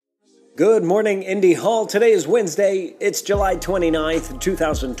Good morning, Indy Hall. Today is Wednesday. It's July 29th,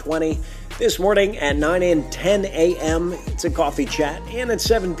 2020. This morning at 9 and 10 a.m., it's a coffee chat. And at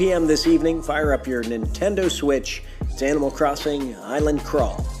 7 p.m. this evening, fire up your Nintendo Switch. It's Animal Crossing Island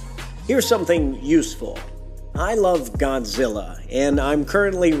Crawl. Here's something useful. I love Godzilla, and I'm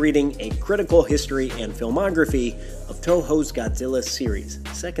currently reading A Critical History and Filmography of Toho's Godzilla series,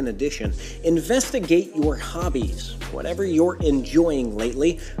 2nd edition. Investigate your hobbies. Whatever you're enjoying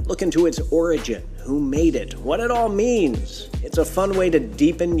lately, look into its origin, who made it, what it all means. It's a fun way to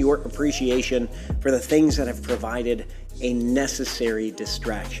deepen your appreciation for the things that have provided a necessary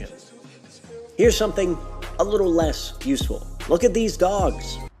distraction. Here's something a little less useful. Look at these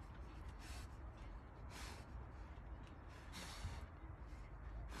dogs.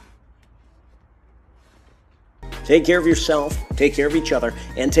 Take care of yourself, take care of each other,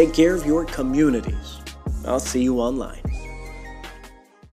 and take care of your communities. I'll see you online.